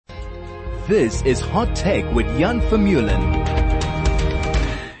This is Hot Tech with Jan Vermeulen.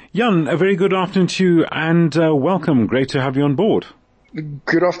 Jan, a very good afternoon to you and welcome. Great to have you on board.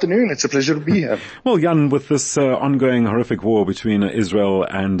 Good afternoon. It's a pleasure to be here. Well, Jan, with this ongoing horrific war between Israel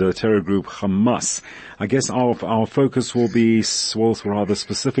and terror group Hamas, I guess our focus will be, rather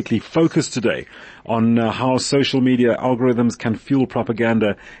specifically focused today on how social media algorithms can fuel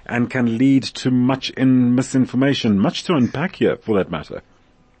propaganda and can lead to much misinformation. Much to unpack here, for that matter.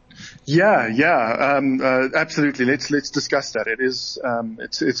 Absolutely. Let's discuss that. It's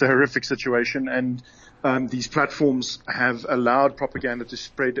a horrific situation, and these platforms have allowed propaganda to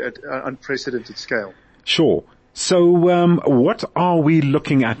spread at unprecedented scale. Sure. So, what are we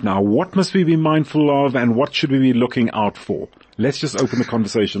looking at now? What must we be mindful of, and what should we be looking out for? Let's just open the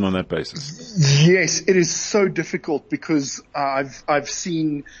conversation on that basis. Yes, it is so difficult because I've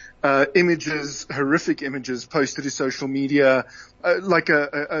seen images, horrific images posted to social media.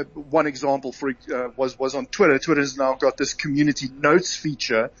 One example was on Twitter. Twitter has now got this community notes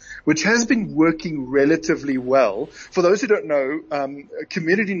feature, which has been working relatively well. For those who don't know,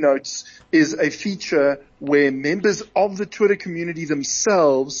 community notes is a feature where members of the Twitter community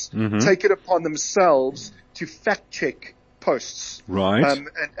themselves take it upon themselves to fact check posts. Right.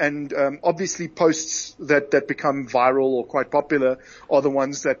 Obviously posts that become viral or quite popular are the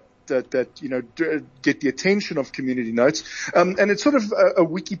ones that get the attention of community notes. And it's sort of a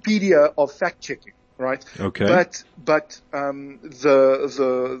Wikipedia of fact checking, right? Okay. But the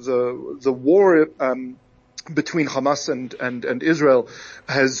war, between Hamas and Israel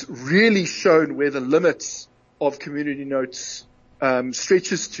has really shown where the limits of community notes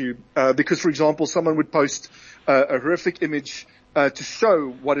stretches to, because, for example, someone would post a horrific image to show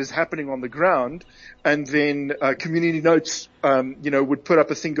what is happening on the ground, and then community notes would put up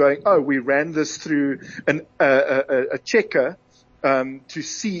a thing going, oh, we ran this through a checker to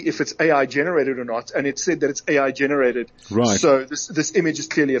see if it's AI generated or not, and it said that it's AI generated. Right. So this image is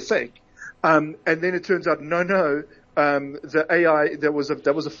clearly a fake. And then it turns out the AI, there was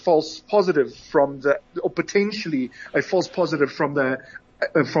a false positive or potentially a false positive from the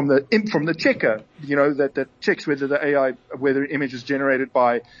checker, that checks whether whether an image is generated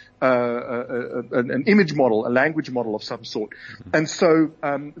by an image model, a language model of some sort. And so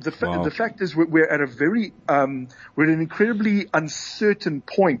the fact is we're at an incredibly uncertain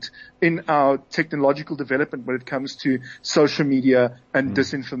point in our technological development when it comes to social media and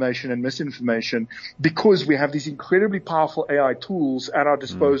disinformation and misinformation, because we have these incredibly powerful AI tools at our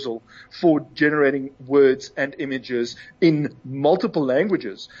disposal for generating words and images in multiple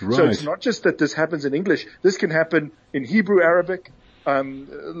languages. Right. So it's not just that this happens in English. This can happen in Hebrew, Arabic. So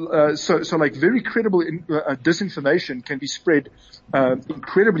very credible disinformation can be spread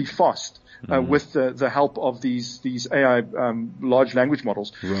incredibly fast with the help of these AI large language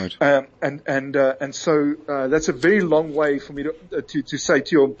models. Right. And so that's a very long way for me to say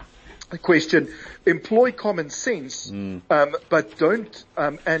to your question, employ common sense, but don't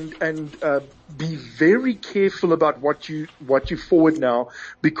be very careful about what you forward now,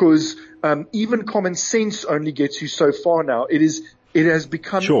 because even common sense only gets you so far now. It has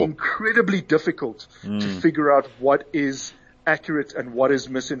become incredibly difficult to figure out what is accurate and what is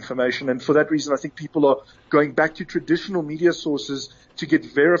misinformation. And for that reason, I think people are going back to traditional media sources to get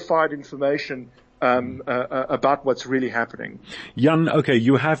verified information about what's really happening. Jan, okay,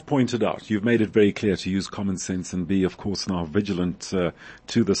 you have pointed out, you've made it very clear to use common sense and be, of course, now vigilant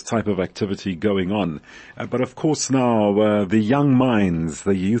to this type of activity going on. But of course now, the young minds,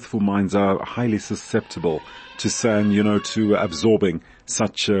 the youthful minds are highly susceptible to to absorbing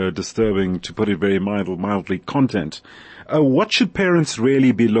such disturbing, to put it very mildly, content. What should parents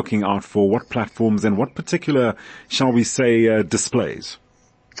really be looking out for? What platforms and what particular, shall we say, displays?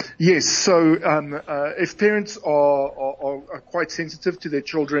 Yes. So, if parents are quite sensitive to their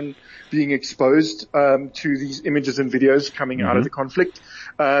children being exposed to these images and videos coming out of the conflict,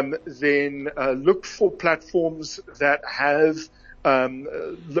 then look for platforms that have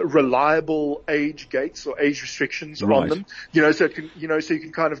reliable age gates or age restrictions on them. So you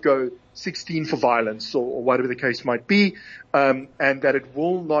can kind of go 16 for violence or whatever the case might be, and that it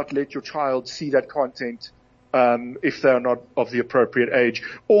will not let your child see that content if they are not of the appropriate age,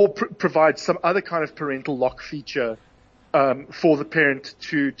 or provide some other kind of parental lock feature for the parent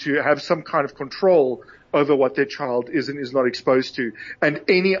to have some kind of control over what their child is and is not exposed to. And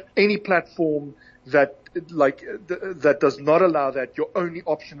any platform that does not allow that, your only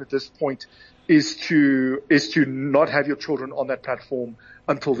option at this point is to not have your children on that platform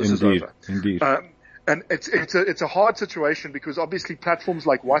until this is over. Indeed. And it's a hard situation, because obviously platforms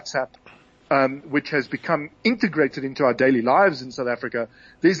like WhatsApp which has become integrated into our daily lives in South Africa,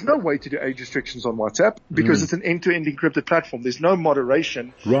 there's no way to do age restrictions on WhatsApp because it's an end-to-end encrypted platform. There's no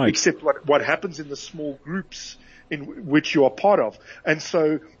moderation except what happens in the small groups in which you are part of. And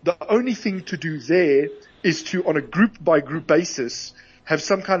so the only thing to do there is to, on a group by group basis, have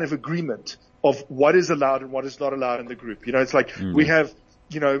some kind of agreement of what is allowed and what is not allowed in the group. It's like we have,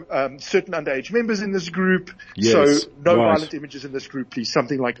 certain underage members in this group. Yes, so no violent images in this group, please.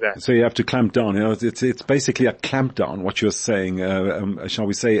 Something like that. So you have to clamp down. It's basically a clamp down, what you're saying, shall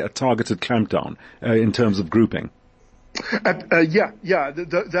we say a targeted clampdown, in terms of grouping. Those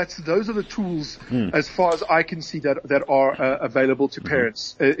are the tools, as far as I can see, that are available to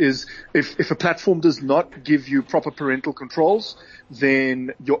parents. Is if a platform does not give you proper parental controls,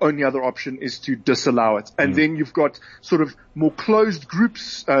 then your only other option is to disallow it. And then you've got sort of more closed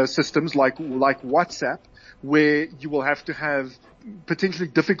groups systems like WhatsApp, where you will have to have potentially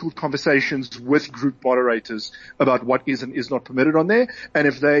difficult conversations with group moderators about what is and is not permitted on there. And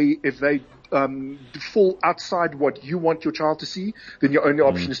if they fall outside what you want your child to see, then your only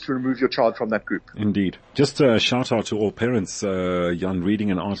option is to remove your child from that group. Indeed. Just a shout out to all parents, Jan,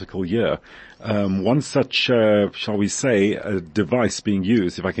 reading an article here. One such, shall we say, a device being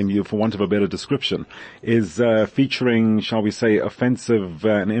used, if I can use for want of a better description, is featuring, shall we say, offensive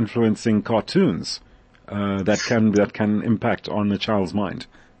and influencing cartoons that can impact on a child's mind.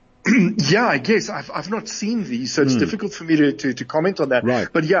 Yeah, I guess I've not seen these, so it's difficult for me to comment on that. Right.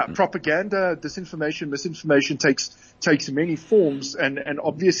 But yeah, propaganda, disinformation, misinformation takes many forms, and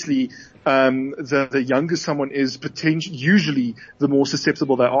obviously the younger someone is usually the more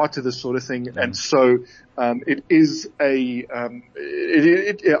susceptible they are to this sort of thing, and so it is I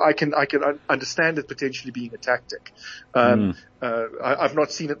can understand it potentially being a tactic. I've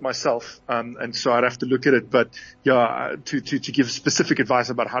not seen it myself, and so I'd have to look at it. But yeah, to give specific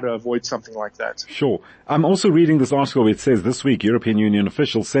advice about how to avoid something like that. Sure. I'm also reading this article. It says this week, European Union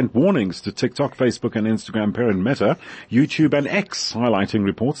officials sent warnings to TikTok, Facebook, and Instagram parent Meta, YouTube, and X, highlighting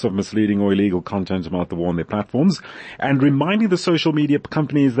reports of misleading or illegal content about the war on their platforms, and reminding the social media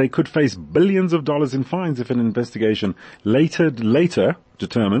companies they could face billions of dollars in fines if an investigation later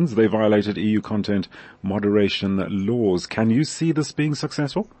determines they violated EU content moderation laws. Can you see this being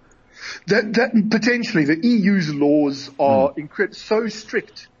successful? That potentially the EU's laws are so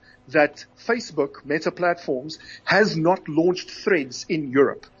strict that Facebook, Meta Platforms, has not launched Threads in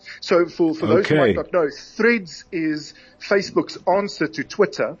Europe. So for those who might not know, Threads is Facebook's answer to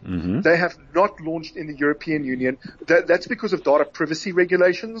Twitter. They have not launched in the European Union. That's because of data privacy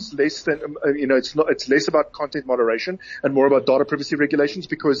regulations, less than, it's less about content moderation and more about data privacy regulations,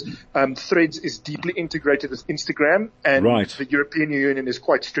 because Threads is deeply integrated with Instagram, and the European Union is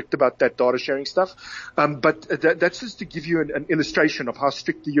quite strict about that data sharing stuff. But that's just to give you an illustration of how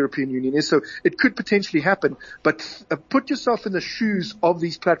strict the European Union is. So it could potentially happen, but put yourself in the shoes of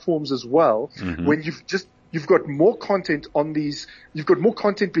these platforms as well, when you've got more content on these, you've got more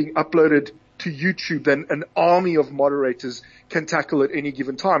content being uploaded to YouTube than an army of moderators can tackle at any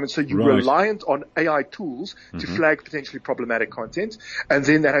given time. And so you're reliant on AI tools to flag potentially problematic content, and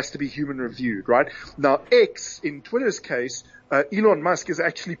then that has to be human reviewed, right? Now, X, in Twitter's case, Elon Musk has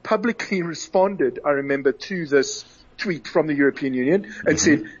actually publicly responded, I remember, to this tweet from the European Union and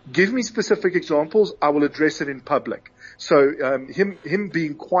said, give me specific examples, I will address it in public. So him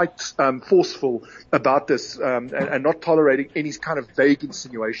being quite forceful about this, and not tolerating any kind of vague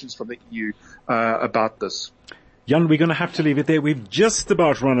insinuations from the EU about this. Jan, we're going to have to leave it there. We've just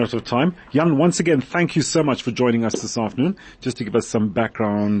about run out of time. Jan, once again, thank you so much for joining us this afternoon, just to give us some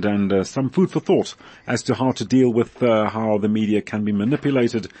background and some food for thought as to how to deal with how the media can be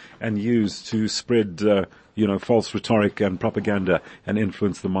manipulated and used to spread false rhetoric and propaganda and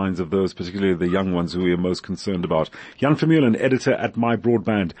influence the minds of those, particularly the young ones who we are most concerned about. Jan Vermeulen, editor at My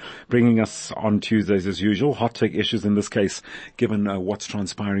Broadband, bringing us on Tuesdays as usual, hot take issues in this case, given what's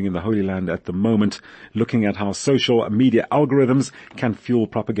transpiring in the Holy Land at the moment, looking at how social media algorithms can fuel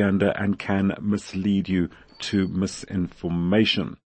propaganda and can mislead you to misinformation.